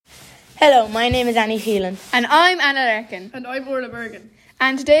Hello, my name is Annie Phelan. And I'm Anna Larkin. And I'm Orla Bergen.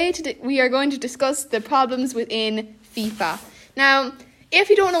 And today we are going to discuss the problems within FIFA. Now,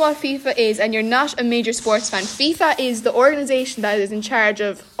 if you don't know what FIFA is and you're not a major sports fan, FIFA is the organisation that is in charge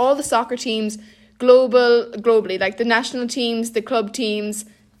of all the soccer teams globally, like the national teams, the club teams.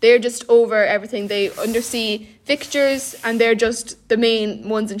 They're just over everything. They undersee fixtures and they're just the main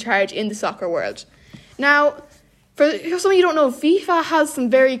ones in charge in the soccer world. Now, for some of you don't know, FIFA has some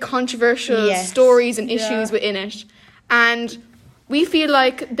very controversial stories and issues within it. And we feel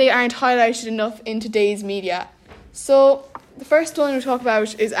like they aren't highlighted enough in today's media. So the first one we'll talk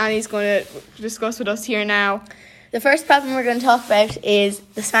about is Annie's going to discuss with us here now. The first problem we're going to talk about is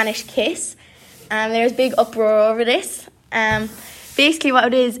the Spanish kiss. There's big uproar over this. Basically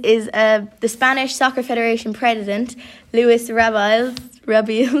what it is the Spanish Soccer Federation president, Luis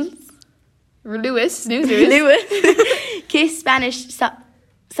Rubiales, kissed Spanish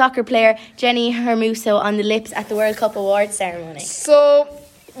soccer player Jenny Hermoso on the lips at the World Cup awards ceremony. So,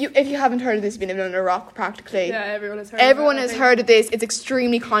 if you haven't heard of this, you've been living under a rock practically. Yeah, everyone has heard Everyone has heard of this. It's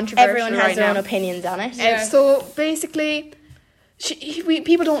extremely controversial. Everyone has their own opinions on it. So, basically,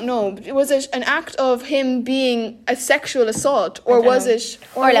 people don't know. Was it an act of him being a sexual assault, or was it?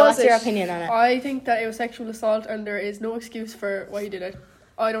 Orla, what's your opinion on it? I think that it was sexual assault, and there is no excuse for why he did it.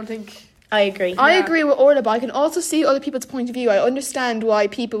 I don't think. I agree. I agree with Orla, but I can also see other people's point of view. I understand why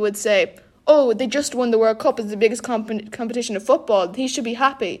people would say, "Oh, they just won the World Cup. It's the biggest competition of football. He should be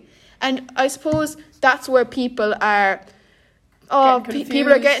happy." And I suppose that's where people are.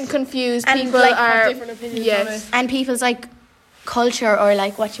 People are getting confused. And people have different opinions on it. And people's culture or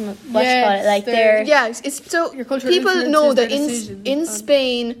what you call it, they're it's so your culture people know that decision. in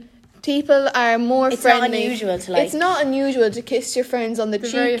Spain people are more friendly. It's not unusual to kiss your friends on the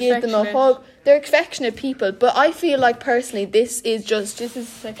cheek, give them a hug. They're affectionate people, but I feel like personally this is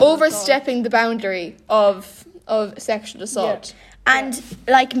overstepping the boundary of sexual assault. And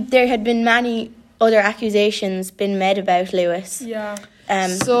there had been many other accusations been made about Lewis. Yeah.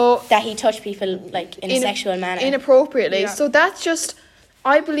 So that he touched people in a sexual manner inappropriately. Yeah. So that's just,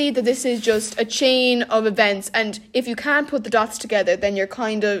 I believe that this is just a chain of events, and if you can't put the dots together, then you're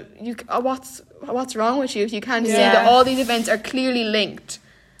kind of what's wrong with you if you can't see that all these events are clearly linked.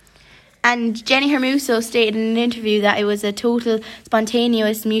 And Jenny Hermoso stated in an interview that it was a total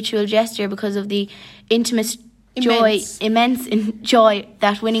spontaneous mutual gesture because of the immense joy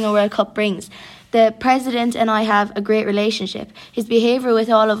that winning a World Cup brings. The president and I have a great relationship. His behaviour with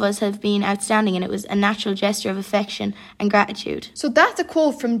all of us have been outstanding, and it was a natural gesture of affection and gratitude. So that's a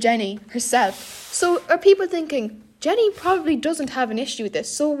quote from Jenny herself. So are people thinking, Jenny probably doesn't have an issue with this,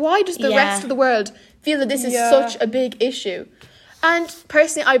 so why does the rest of the world feel that this is such a big issue? And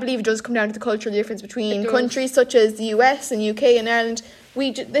personally, I believe it does come down to the cultural difference between countries such as the US and UK and Ireland.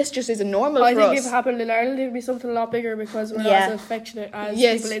 This just isn't normal for us. I think if it happened in Ireland, it would be something a lot bigger because we're not as affectionate as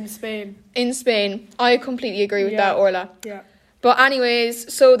people in Spain. In Spain, I completely agree with that, Orla. Yeah. But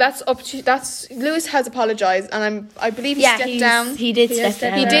anyways, so that's Lewis has apologised, and I believe he stepped down. He did step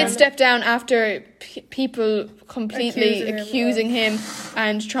down. He did step down after people completely accusing him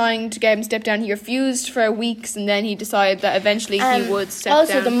and trying to get him to step down. He refused for weeks, and then he decided that eventually he would step down.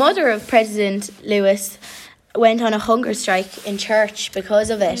 Also, the mother of President Lewis went on a hunger strike in church because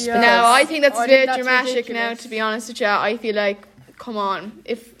of it. Yeah. Now, I think that's a bit dramatic now, to be honest with you. I feel like, come on,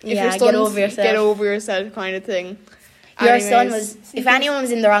 if your son's get over yourself kind of thing. Your son was, if anyone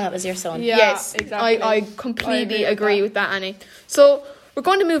was in the wrong, it was your son. Yeah, yes, exactly. I completely agree with that, Annie. So we're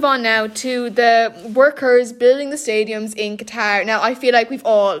going to move on now to the workers building the stadiums in Qatar. Now, I feel like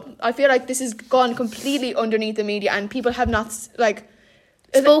this has gone completely underneath the media, and people have not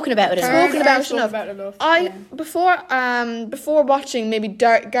spoken about it enough. Before watching maybe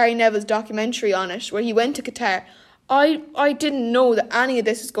Gary Neville's documentary on it, where he went to Qatar, I didn't know that any of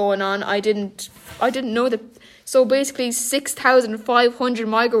this was going on. I didn't know that. So basically, 6,500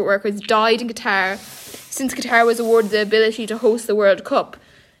 migrant workers died in Qatar since Qatar was awarded the ability to host the World Cup.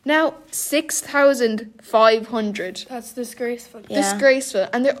 Now, 6,500. That's disgraceful. Yeah. Disgraceful.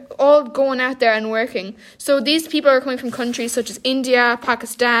 And they're all going out there and working. So these people are coming from countries such as India,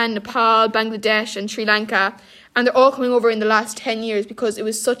 Pakistan, Nepal, Bangladesh and Sri Lanka. And they're all coming over in the last 10 years because it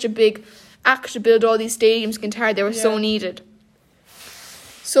was such a big act to build all these stadiums in Qatar. They were so needed.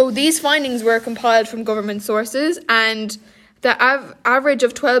 So these findings were compiled from government sources, and the average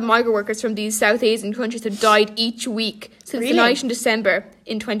of 12 migrant workers from these South Asian countries have died each week since the night in December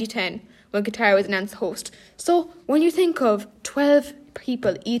in 2010, when Qatar was announced host. So when you think of 12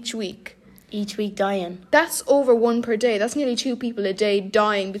 people each week, each week dying. That's over 1 per day. That's nearly 2 people a day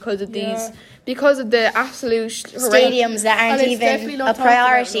dying because of because of the absolute stadiums that aren't even a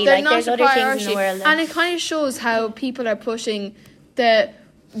priority. Like, there's other things in the world. And it kind of shows how people are pushing the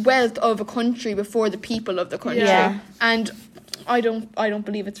wealth of a country before the people of the country. Yeah. And I don't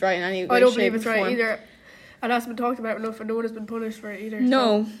believe it's right in any way. I don't believe it's right either. And that's been talked about enough, and no one has been punished for it either.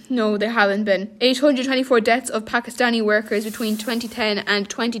 No, they haven't been. 824 deaths of Pakistani workers between 2010 and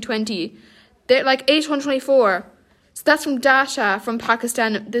 2020. They're like 824. So that's from data from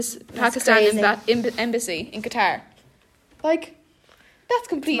Pakistan. Embassy in Qatar. Like, that's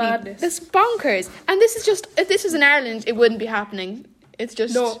completely madness. That's bonkers. And this is just, if this was in Ireland, it wouldn't be happening. It's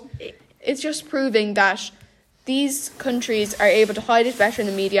just it's just proving that these countries are able to hide it better in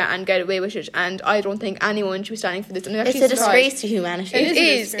the media and get away with it, and I don't think anyone should be standing for this. And it's a disgrace to humanity.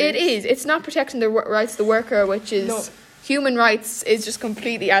 It is. It's not protecting the rights of the worker, which is human rights is just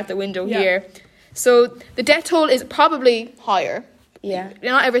completely out the window here. So the death toll is probably higher. Yeah.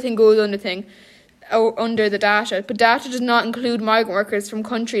 Not everything goes under the data, but data does not include migrant workers from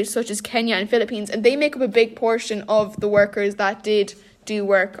countries such as Kenya and Philippines, and they make up a big portion of the workers that did do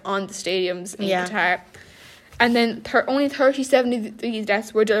work on the stadiums in Qatar. And then only 37 of these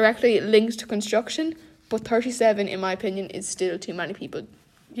deaths were directly linked to construction, but 37, in my opinion, is still too many people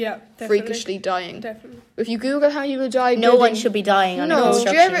freakishly dying. Definitely. If you Google how people die... No one should be dying on a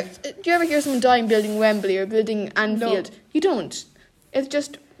construction. Do you ever hear someone dying building Wembley or building Anfield? No. You don't. It's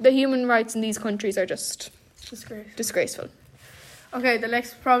just the human rights in these countries are just... disgraceful. Okay, the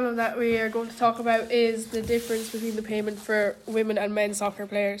next problem that we are going to talk about is the difference between the payment for women and men soccer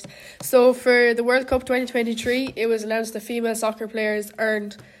players. So for the World Cup 2023, it was announced that female soccer players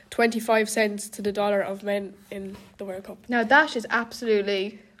earned 25 cents to the dollar of men in the World Cup. Now that is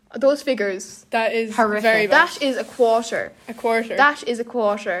absolutely... Those figures... That is horrific. Very bad. That is a quarter. A quarter. That is a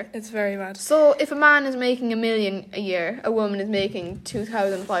quarter. It's very bad. So if a man is making $1 million a year, a woman is making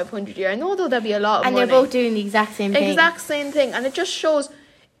 2,500 a year. I know that'd be a lot of money. And they're both doing the exact same thing. Exact same thing. And it just shows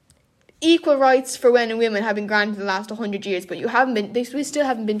equal rights for men and women have been granted in the last 100 years, but we still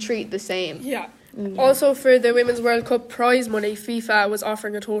haven't been treated the same. Yeah. Also, for the Women's World Cup prize money, FIFA was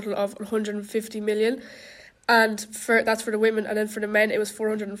offering a total of 150 million. And that's for the women, and then for the men, it was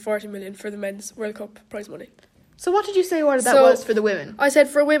 440 million for the men's World Cup prize money. So what did you say that was for the women? I said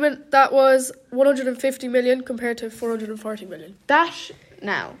for women, that was 150 million compared to 440 million. That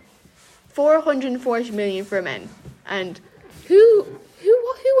now, 440 million for men, and who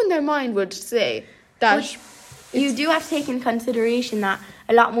in their mind would say that? But you do have to take into consideration that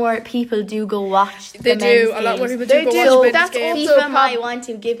a lot more people do go watch the men's games. A lot more people do go watch men's games. FIFA might want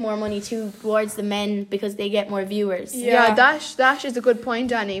to give more money towards the men because they get more viewers. Yeah, that is a good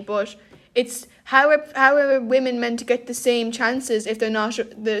point, Annie, but it's how are women meant to get the same chances if they're not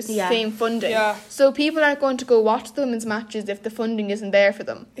the same funding? Yeah. So people aren't going to go watch the women's matches if the funding isn't there for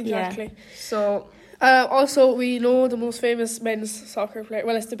them. Exactly. Yeah. So... also, we know the most famous men's soccer player.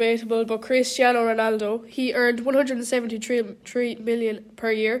 Well, it's debatable, but Cristiano Ronaldo, he earned 173 million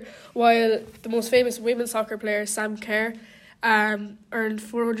per year, while the most famous women's soccer player, Sam Kerr, earned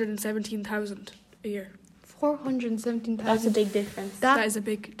 417,000 a year. 417,000. That's a big difference. That is a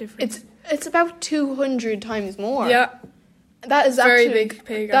big difference. It's about 200 times more. Yeah. That is very big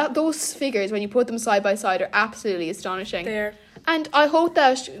pay gap. Those figures, when you put them side by side, are absolutely astonishing. They are. And I hope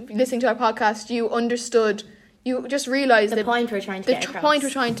that listening to our podcast, you understood, you just realised the point we're trying to get across. The point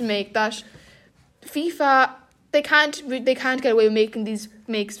we're trying to make, that FIFA, they can't get away with making these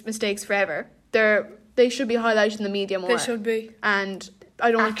mistakes forever. They should be highlighted in the media more. They should be. And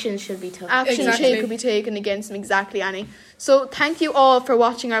actions should be taken. Could be taken against them, exactly, Annie. So thank you all for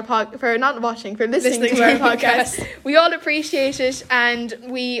watching our for listening to our podcast. We all appreciate it, and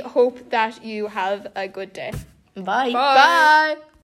we hope that you have a good day. Bye. Bye.